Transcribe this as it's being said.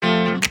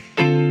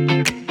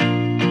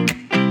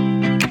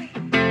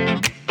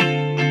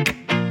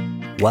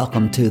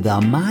Welcome to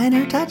the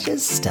Minor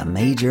Touches to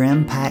Major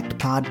Impact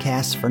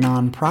podcast for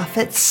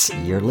nonprofits.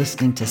 You're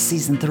listening to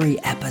Season 3,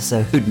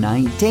 Episode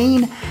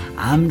 19.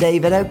 I'm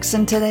David Oakes,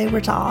 and today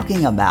we're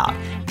talking about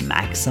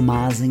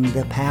maximizing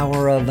the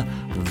power of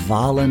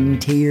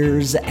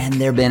volunteers and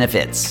their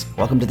benefits.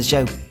 Welcome to the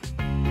show.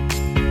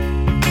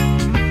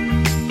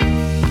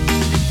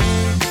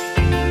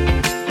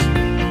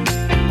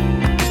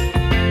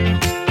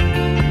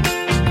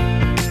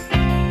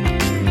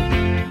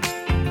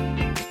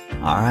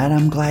 All right,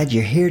 I'm glad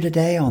you're here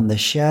today on the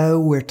show.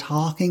 We're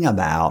talking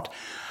about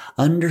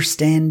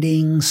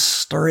understanding,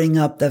 stirring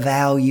up the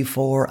value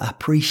for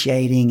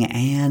appreciating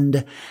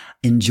and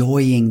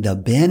enjoying the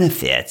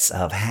benefits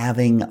of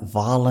having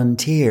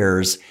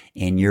volunteers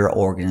in your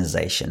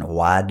organization.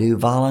 Why do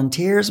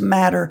volunteers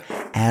matter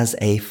as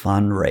a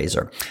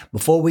fundraiser?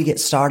 Before we get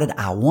started,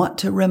 I want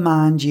to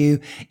remind you,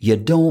 you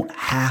don't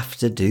have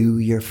to do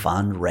your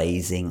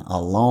fundraising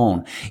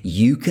alone.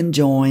 You can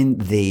join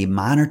the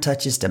Minor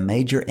Touches to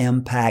Major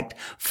Impact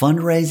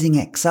Fundraising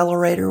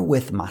Accelerator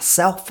with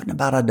myself and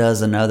about a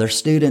dozen other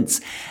students,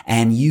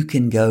 and you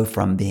can go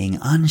from being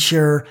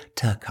unsure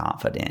to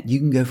confident. You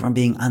can go from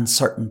being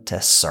uncertain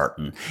to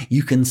certain.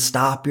 You can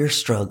stop your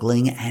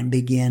struggling and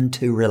begin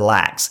to relax.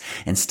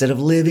 Instead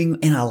of living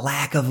in a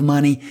lack of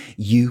money,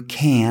 you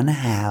can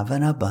have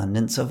an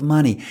abundance of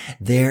money.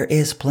 There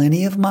is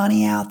plenty of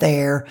money out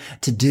there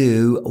to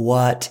do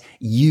what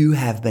you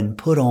have been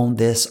put on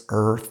this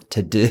earth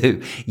to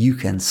do. You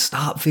can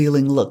stop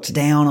feeling looked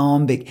down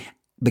on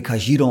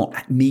because you don't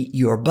meet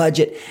your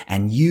budget,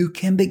 and you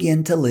can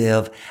begin to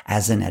live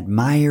as an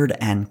admired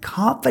and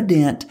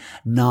confident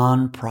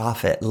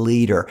nonprofit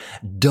leader.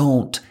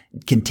 Don't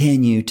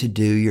continue to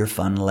do your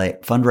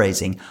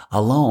fundraising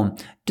alone.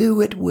 Do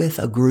it with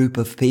a group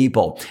of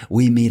people.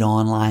 We meet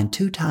online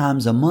 2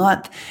 times a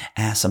month,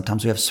 and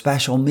sometimes we have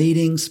special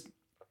meetings.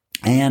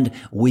 And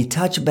we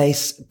touch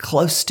base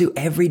close to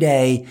every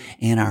day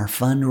in our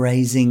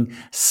fundraising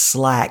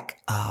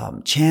Slack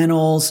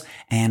channels,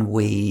 and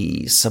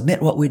we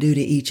submit what we do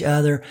to each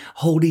other,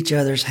 hold each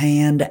other's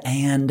hand,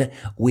 and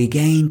we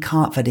gain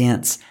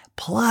confidence.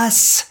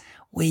 Plus,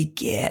 we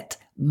get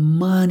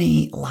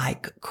money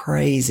like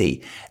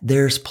crazy.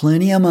 There's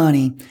plenty of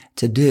money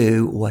to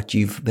do what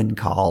you've been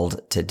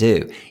called to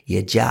do.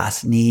 You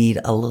just need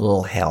a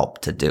little help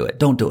to do it.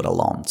 Don't do it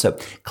alone. So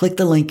click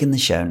the link in the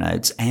show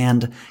notes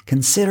and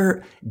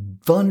consider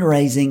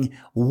fundraising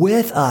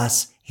with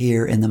us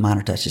here in the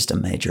Minor Touches to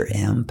Major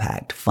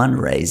Impact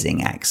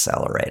Fundraising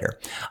Accelerator.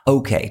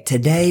 Okay,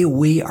 today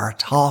we are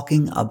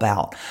talking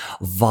about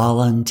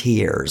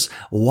volunteers.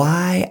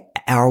 Why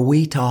are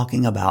we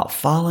talking about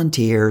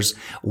volunteers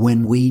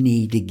when we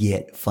need to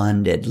get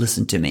funded?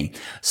 Listen to me.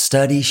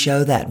 Studies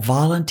show that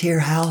volunteer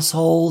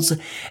households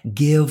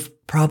give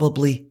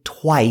probably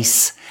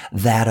twice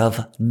that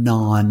of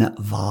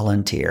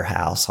non-volunteer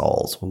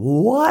households.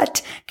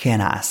 What?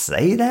 Can I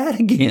say that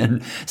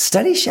again?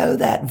 Studies show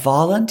that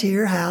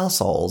volunteer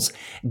households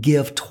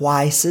give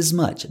twice as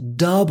much,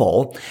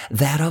 double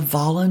that of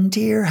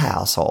volunteer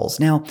households.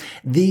 Now,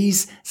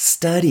 these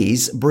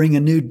studies bring a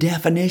new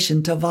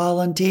definition to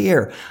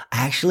volunteer.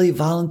 Actually,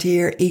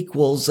 volunteer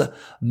equals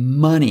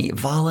money.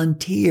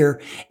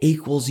 Volunteer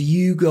equals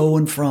you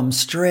going from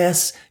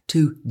stress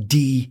to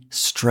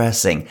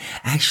de-stressing.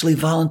 Actually,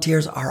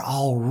 volunteers are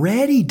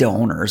already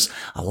donors.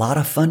 A lot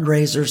of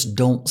fundraisers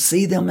don't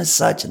see them as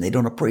such, and they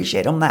don't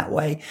appreciate them that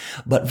way.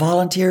 But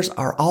volunteers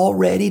are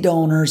already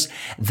donors.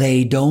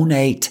 They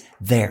donate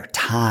their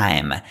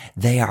time.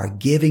 They are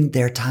giving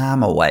their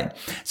time away.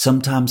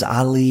 Sometimes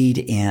I lead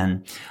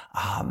in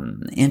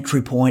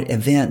entry point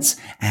events,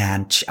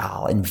 and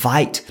I'll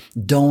invite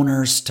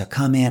donors to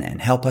come in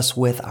and help us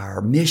with our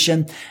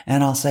mission.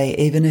 And I'll say,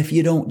 even if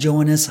you don't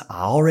join us,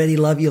 I already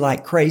love you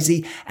like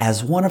crazy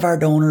as one of our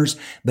donors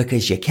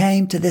because you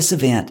came to this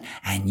event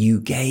and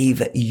you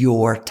gave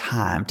your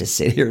time to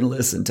sit here and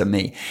listen to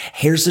me.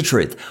 Here's the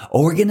truth.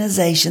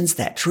 Organizations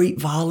that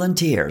treat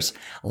volunteers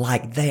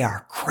like they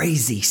are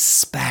crazy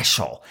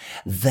special,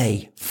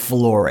 they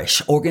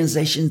flourish.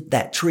 Organizations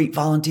that treat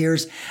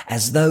volunteers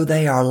as though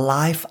they are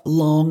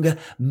lifelong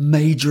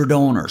major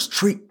donors.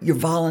 Treat your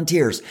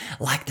volunteers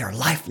like they're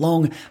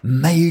lifelong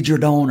major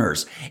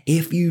donors.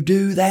 If you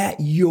do that,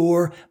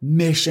 your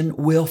mission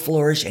will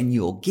flourish and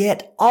you'll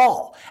get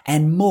all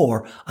and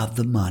more of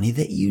the money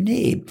that you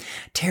need.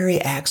 Terry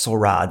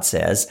Axelrod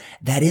says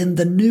that in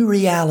the new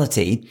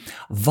reality,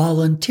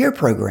 volunteer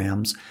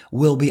programs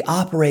will be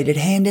operated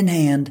hand in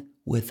hand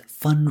with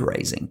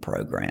fundraising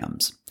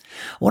programs.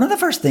 One of the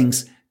first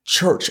things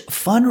church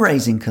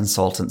fundraising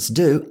consultants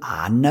do,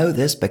 I know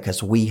this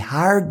because we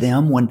hired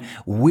them when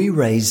we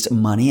raised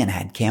money and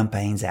had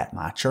campaigns at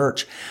my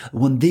church.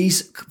 When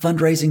these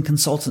fundraising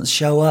consultants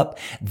show up,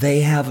 they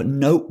have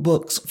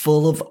notebooks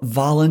full of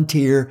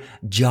volunteer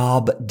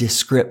job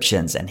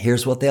descriptions. And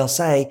here's what they'll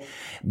say.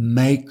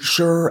 Make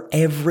sure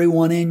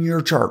everyone in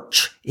your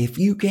church, if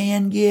you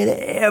can get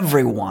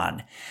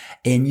everyone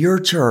in your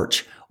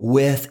church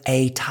with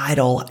a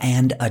title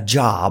and a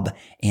job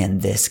in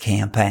this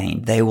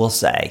campaign. They will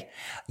say,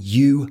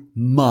 you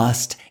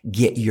must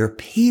get your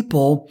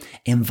people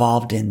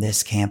involved in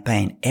this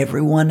campaign.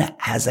 Everyone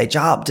has a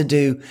job to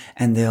do,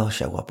 and they'll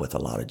show up with a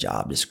lot of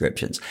job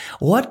descriptions.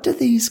 What do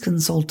these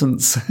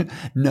consultants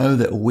know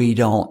that we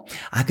don't?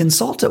 I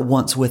consulted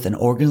once with an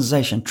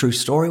organization, true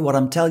story, what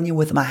I'm telling you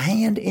with my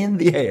hand in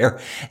the air.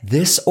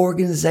 This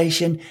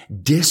organization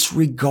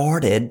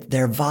disregarded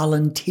their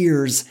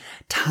volunteers'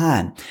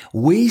 time.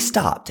 We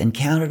stopped and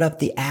counted up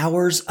the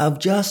hours of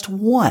just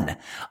one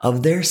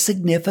of their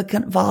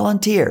significant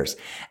volunteers.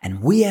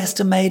 And we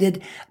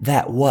estimated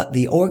that what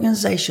the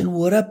organization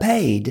would have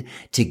paid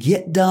to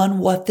get done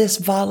what this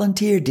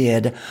volunteer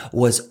did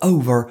was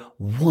over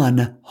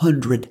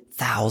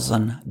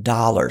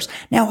 $100,000.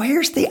 Now,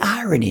 here's the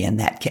irony in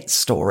that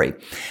story.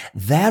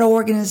 That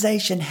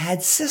organization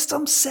had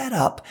systems set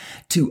up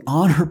to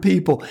honor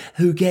people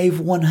who gave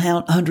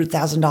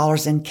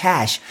 $100,000 in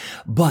cash,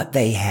 but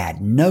they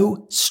had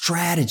no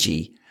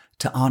strategy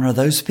to honor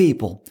those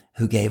people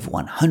who gave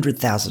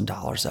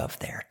 $100,000 of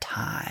their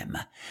time.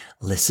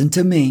 Listen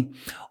to me.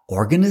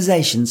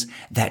 Organizations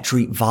that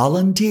treat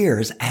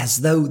volunteers as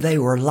though they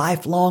were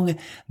lifelong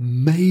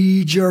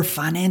major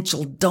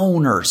financial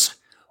donors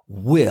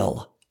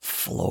will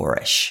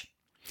flourish.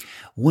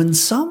 When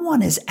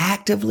someone is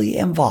actively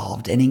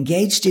involved and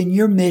engaged in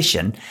your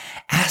mission,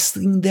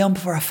 asking them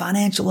for a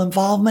financial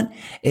involvement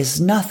is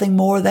nothing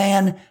more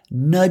than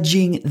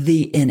nudging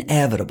the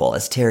inevitable.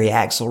 As Terry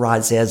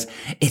Axelrod says,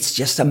 it's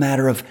just a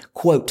matter of,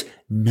 quote,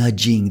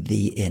 nudging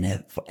the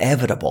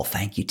inevitable.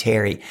 Thank you,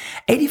 Terry.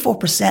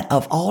 84%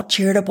 of all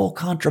charitable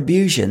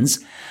contributions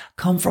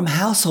come from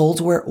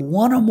households where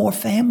one or more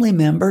family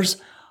members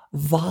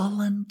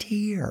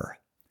volunteer.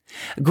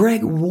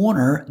 Greg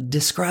Warner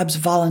describes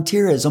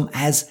volunteerism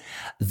as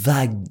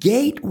the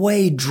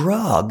gateway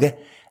drug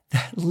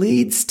that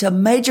leads to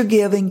major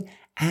giving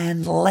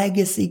and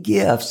legacy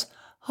gifts.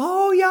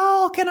 Oh,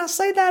 y'all, can I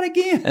say that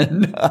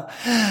again?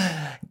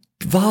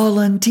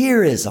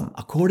 Volunteerism,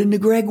 according to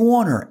Greg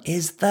Warner,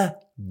 is the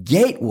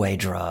gateway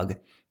drug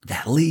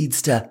that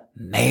leads to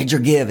major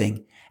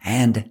giving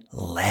and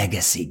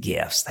legacy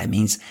gifts. That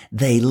means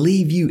they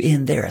leave you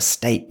in their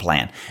estate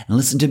plan. And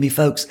listen to me,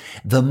 folks,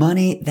 the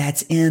money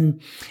that's in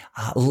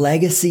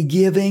legacy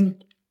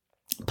giving,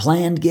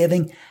 planned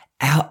giving,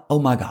 oh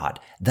my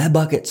God, that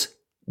bucket's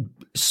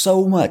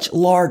so much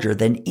larger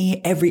than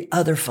every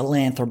other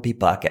philanthropy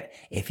bucket.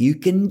 If you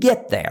can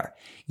get there,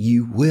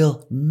 you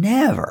will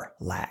never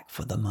lack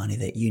for the money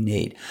that you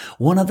need.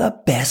 One of the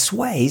best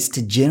ways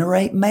to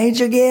generate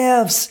major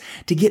gifts,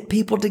 to get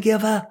people to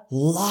give a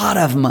lot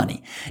of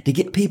money, to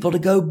get people to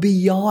go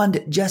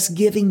beyond just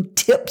giving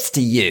tips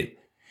to you,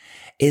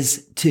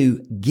 is to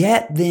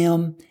get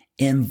them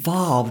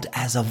involved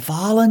as a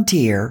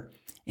volunteer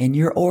in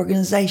your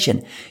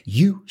organization.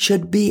 You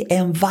should be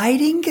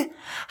inviting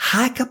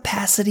high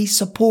capacity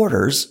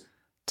supporters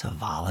to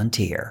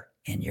volunteer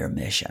in your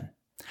mission.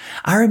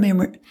 I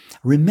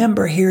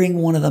remember hearing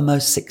one of the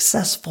most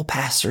successful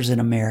pastors in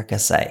America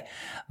say,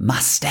 my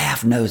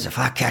staff knows if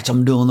I catch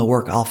them doing the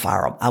work, I'll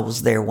fire them. I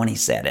was there when he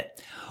said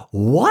it.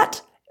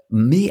 What?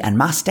 Me and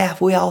my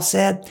staff, we all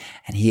said,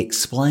 and he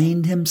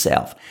explained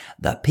himself.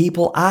 The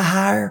people I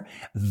hire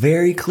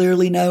very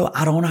clearly know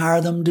I don't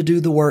hire them to do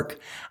the work.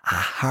 I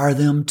hire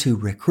them to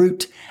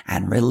recruit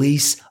and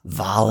release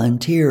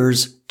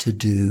volunteers to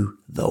do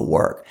the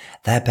work.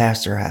 That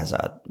pastor has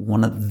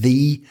one of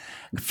the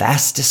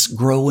fastest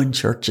growing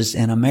churches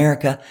in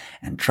America.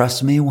 And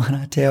trust me when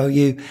I tell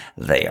you,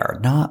 they are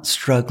not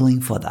struggling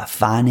for the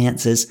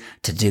finances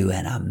to do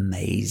an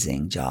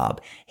amazing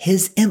job.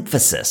 His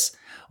emphasis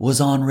was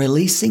on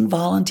releasing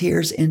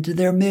volunteers into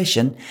their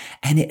mission,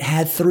 and it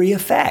had three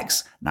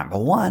effects. Number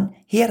one,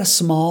 he had a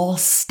small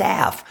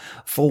staff.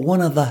 For one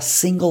of the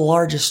single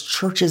largest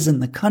churches in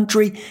the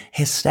country,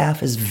 his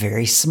staff is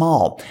very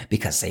small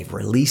because they've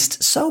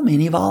released so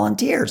many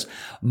volunteers.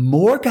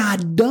 More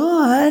got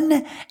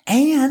done.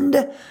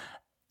 And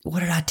what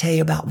did I tell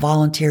you about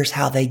volunteers,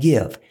 how they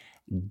give?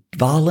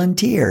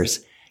 Volunteers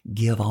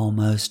give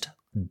almost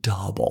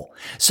double.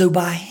 So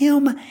by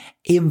him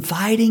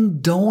inviting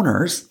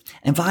donors,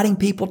 inviting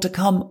people to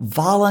come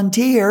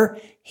volunteer,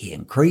 he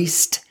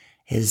increased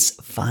his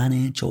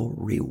financial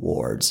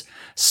rewards.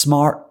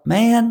 Smart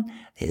man.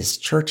 His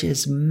church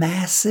is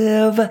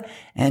massive,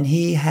 and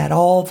he had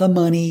all the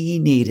money he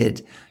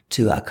needed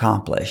to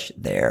accomplish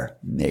their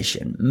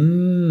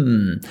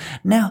mission.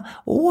 Now,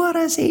 what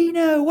does he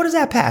know? What does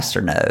that pastor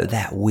know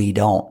that we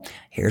don't?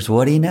 Here's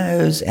what he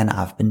knows, and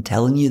I've been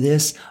telling you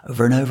this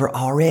over and over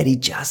already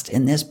just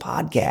in this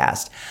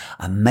podcast.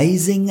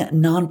 Amazing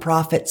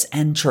nonprofits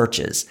and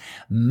churches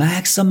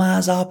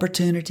maximize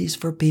opportunities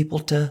for people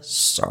to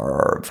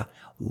serve.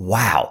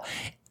 Wow.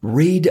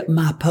 Read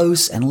my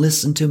posts and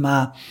listen to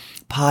my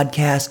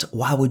podcast,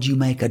 Why Would You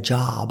Make a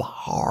Job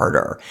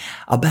Harder?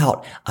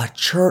 About a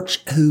church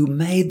who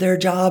made their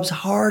jobs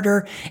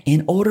harder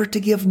in order to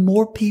give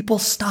more people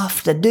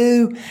stuff to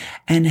do,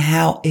 and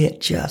how it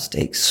just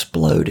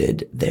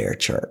exploded their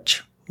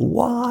church.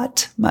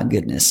 What? My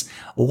goodness.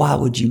 Why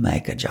would you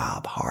make a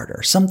job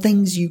harder? Some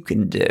things you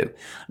can do.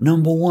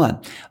 Number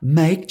one,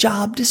 make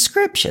job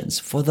descriptions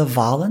for the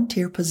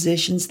volunteer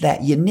positions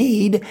that you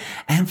need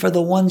and for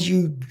the ones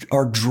you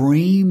are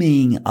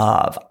dreaming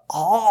of.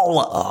 All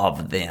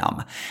of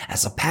them.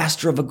 As a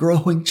pastor of a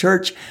growing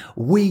church,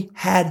 we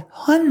had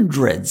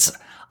hundreds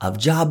of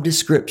job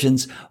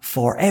descriptions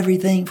for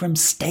everything from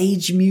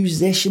stage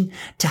musician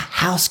to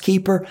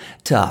housekeeper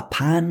to a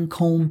pine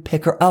cone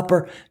picker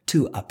upper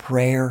to a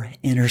prayer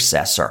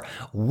intercessor.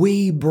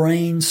 We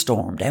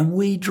brainstormed and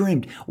we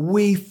dreamed,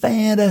 we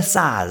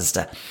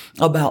fantasized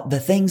about the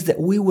things that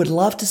we would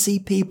love to see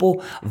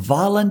people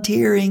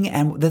volunteering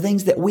and the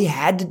things that we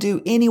had to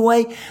do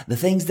anyway, the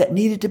things that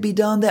needed to be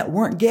done that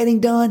weren't getting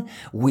done.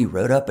 We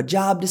wrote up a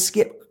job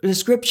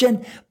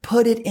description,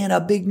 put it in a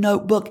big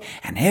notebook,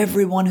 and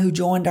everyone who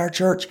joined our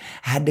church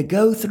had to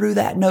go through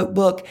that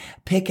notebook,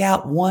 pick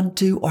out 1,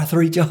 2, or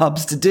 3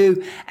 jobs to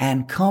do,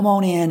 and come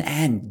on in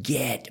and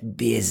get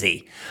busy.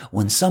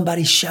 When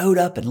somebody showed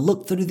up and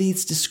looked through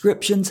these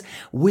descriptions,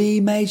 we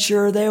made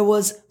sure there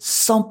was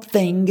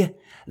something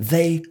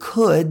they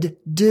could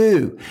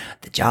do.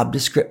 The job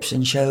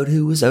description showed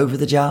who was over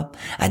the job,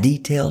 a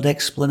detailed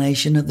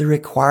explanation of the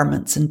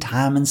requirements and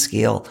time and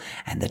skill,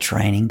 and the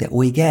training that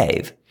we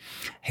gave.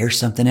 Here's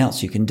something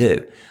else you can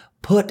do.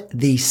 Put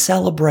the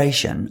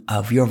celebration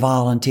of your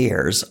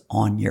volunteers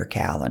on your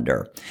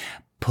calendar.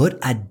 Put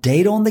a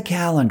date on the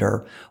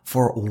calendar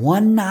for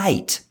one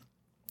night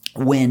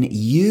when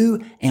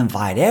you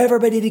invite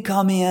everybody to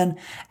come in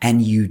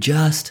and you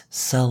just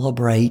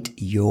celebrate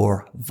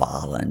your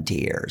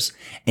volunteers.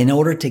 In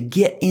order to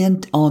get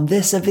in on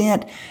this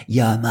event,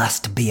 you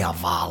must be a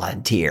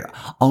volunteer.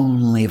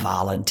 Only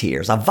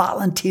volunteers. A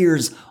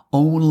volunteers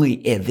only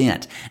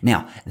event.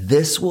 Now,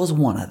 this was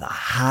one of the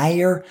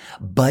higher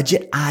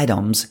budget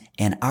items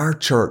in our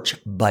church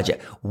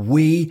budget.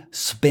 We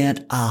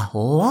spent a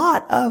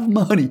lot of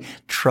money.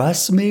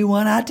 Trust me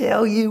when I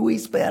tell you, we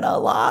spent a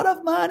lot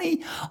of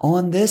money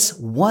on this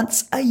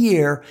once a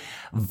year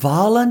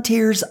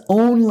volunteers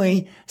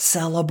only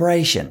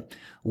celebration.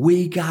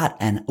 We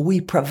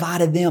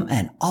provided them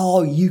an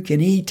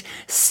all-you-can-eat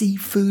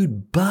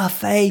seafood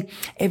buffet,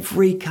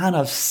 every kind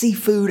of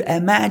seafood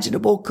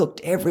imaginable,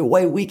 cooked every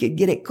way we could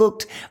get it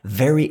cooked,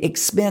 very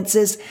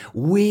expensive.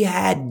 We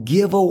had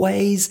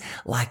giveaways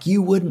like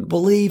you wouldn't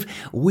believe.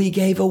 We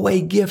gave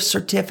away gift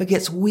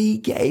certificates. We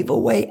gave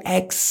away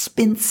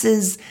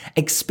expensive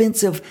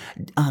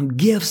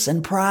gifts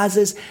and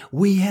prizes.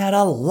 We had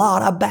a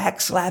lot of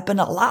backslapping,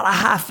 a lot of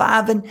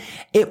high-fiving.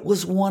 It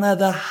was one of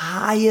the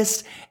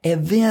highest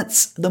events,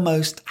 the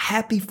most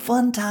happy,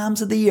 fun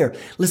times of the year.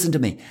 Listen to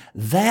me.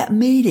 That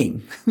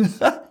meeting,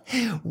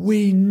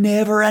 we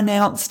never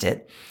announced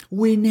it.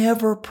 We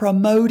never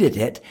promoted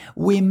it.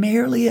 We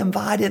merely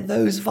invited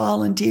those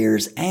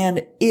volunteers,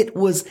 and it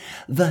was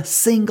the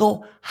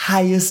single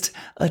highest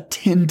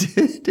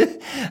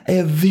attended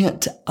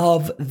event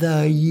of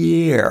the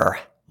year.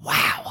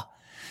 Wow.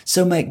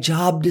 So make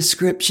job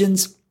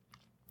descriptions.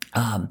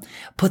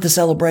 Put the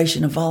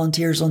celebration of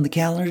volunteers on the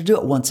calendar. Do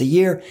it once a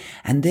year.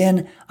 And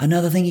then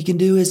another thing you can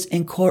do is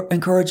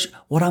encourage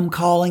what I'm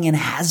calling and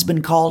has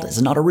been called,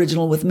 it's not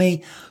original with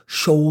me,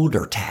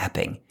 shoulder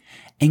tapping.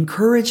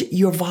 Encourage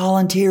your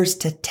volunteers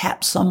to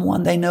tap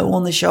someone they know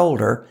on the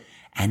shoulder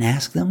and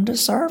ask them to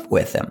serve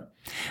with them.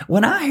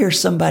 When I hear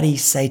somebody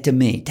say to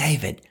me,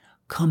 David,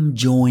 come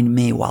join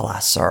me while I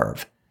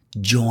serve.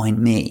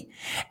 Join me.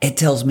 It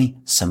tells me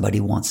somebody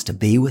wants to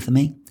be with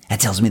me. It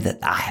tells me that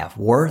I have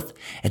worth.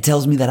 It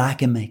tells me that I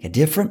can make a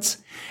difference.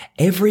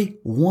 Every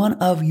one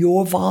of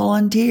your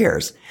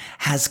volunteers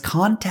has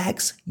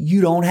contacts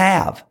you don't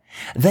have.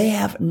 They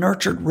have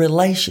nurtured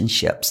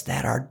relationships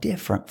that are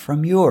different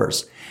from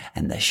yours.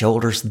 And the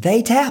shoulders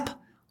they tap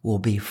will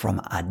be from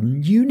a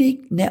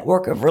unique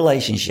network of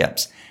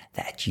relationships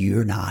that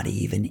you're not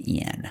even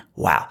in.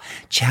 Wow.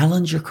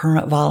 Challenge your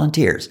current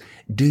volunteers.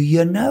 Do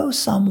you know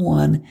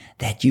someone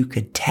that you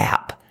could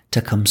tap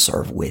to come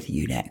serve with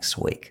you next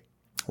week?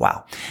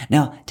 Wow.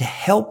 Now, to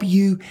help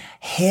you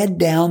head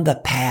down the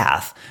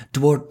path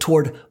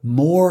toward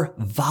more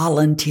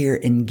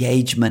volunteer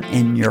engagement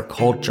in your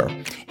culture,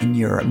 in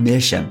your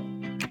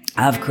mission,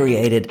 I've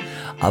created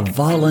a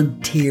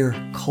volunteer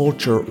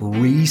culture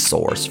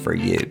resource for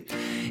you.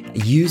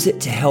 Use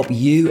it to help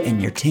you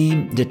and your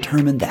team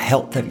determine the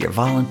health of your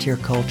volunteer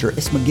culture.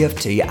 It's my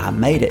gift to you. I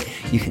made it.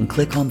 You can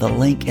click on the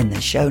link in the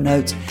show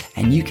notes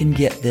and you can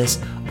get this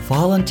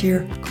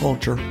volunteer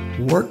culture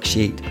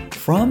worksheet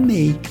from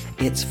me.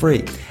 It's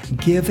free.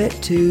 Give it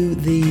to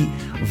the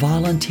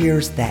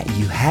volunteers that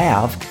you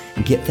have,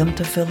 get them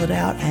to fill it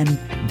out, and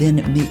then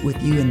meet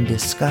with you and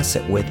discuss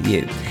it with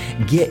you.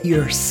 Get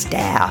your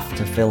staff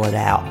to fill it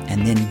out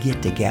and then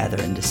get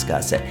together and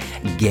discuss it.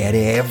 Get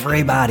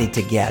everybody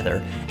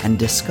together and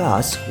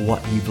discuss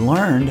what you've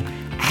learned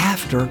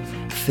after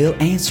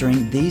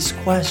answering these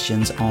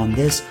questions on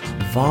this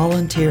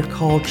volunteer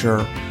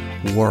culture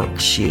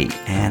worksheet,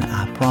 and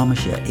I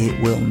promise you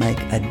it will make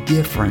a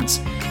difference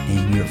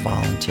in your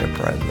volunteer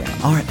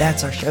program. All right,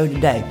 that's our show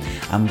today.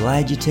 I'm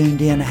glad you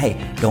tuned in. Hey,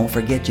 don't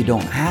forget you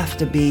don't have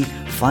to be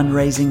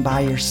fundraising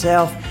by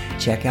yourself.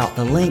 Check out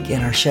the link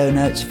in our show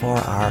notes for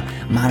our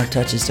Minor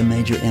Touches to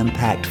Major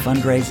Impact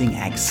Fundraising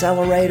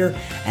Accelerator.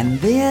 And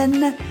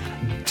then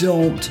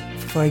don't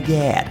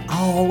forget,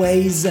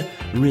 always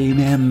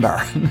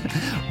remember,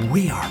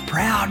 we are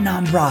proud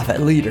nonprofit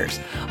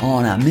leaders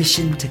on a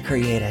mission to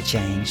create a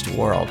changed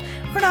world.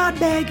 We're not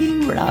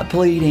begging, we're not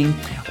pleading.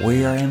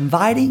 We are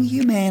inviting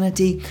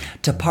humanity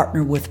to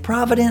partner with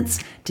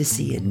Providence to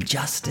see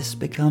injustice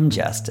become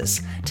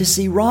justice, to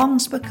see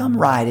wrongs become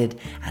righted,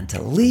 and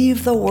to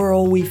leave the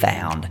world we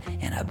found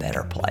in a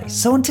better place.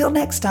 So until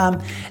next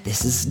time,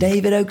 this is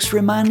David Oakes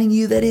reminding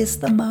you that it's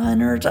the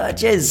minor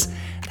touches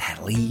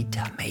that lead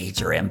to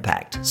major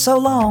impact. So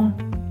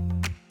long.